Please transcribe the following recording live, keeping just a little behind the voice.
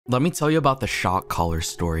let me tell you about the shock collar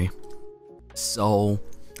story. So,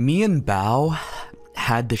 me and Baoo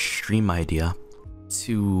had the stream idea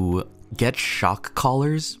to get shock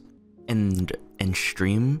collars and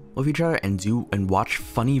stream with each other and watch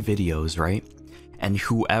funny videos, right? And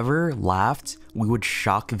whoever laughed, we would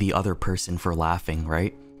shock the other person for laughing,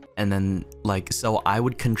 right? And then, like, so I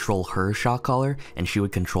would control her shock collar and she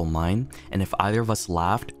would control mine. And if either of us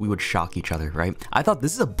laughed, we would shock each other, right? I thought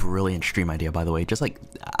this is a brilliant stream idea, by the way. Just like,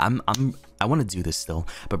 I want to do this still,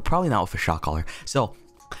 but probably not with a shock collar. So,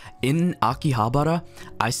 in Akihabara,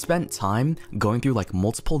 I spent time going through like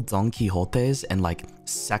multiple Don Quixotes and like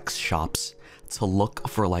sex shops to look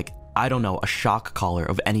for like, I don't know, a shock collar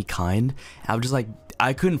of any kind. I was just like,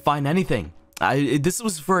 I couldn't find anything. This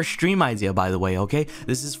was for a stream idea, by the way, okay?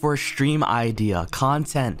 This is for a stream idea.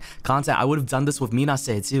 Content. I would have done this with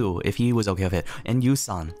Minase too, if he was okay with it. And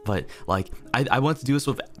Yusan. But, like, I wanted to do this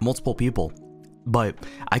with multiple people. But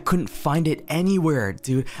I couldn't find it anywhere,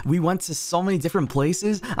 dude. We went to so many different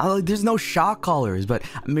places. There's no shock collars, but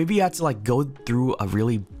maybe you had to, like, go through a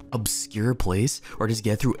really obscure place. Or just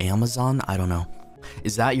get through Amazon. I don't know.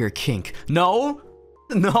 Is that your kink? No!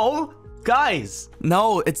 No! Guys!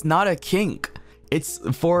 No, it's not a kink. It's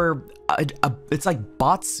for it's like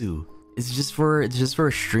Batsu. It's just for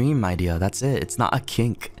a stream idea. That's it. It's not a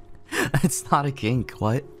kink. It's not a kink.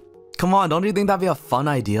 What? Come on, don't you think that'd be a fun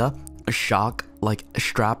idea? A shock, like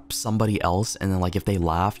strap somebody else, and then like if they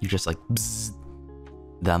laugh, you just like bzz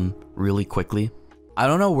them really quickly. I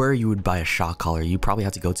don't know where you would buy a shock collar. You probably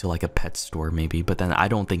have to go to like a pet store maybe, but then I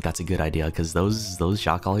don't think that's a good idea because those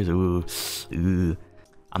shock collars, ooh.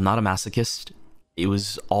 I'm not a masochist. It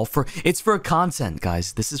was all for, it's for content,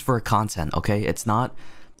 guys. This is for content, okay? It's not,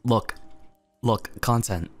 look,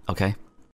 content, okay?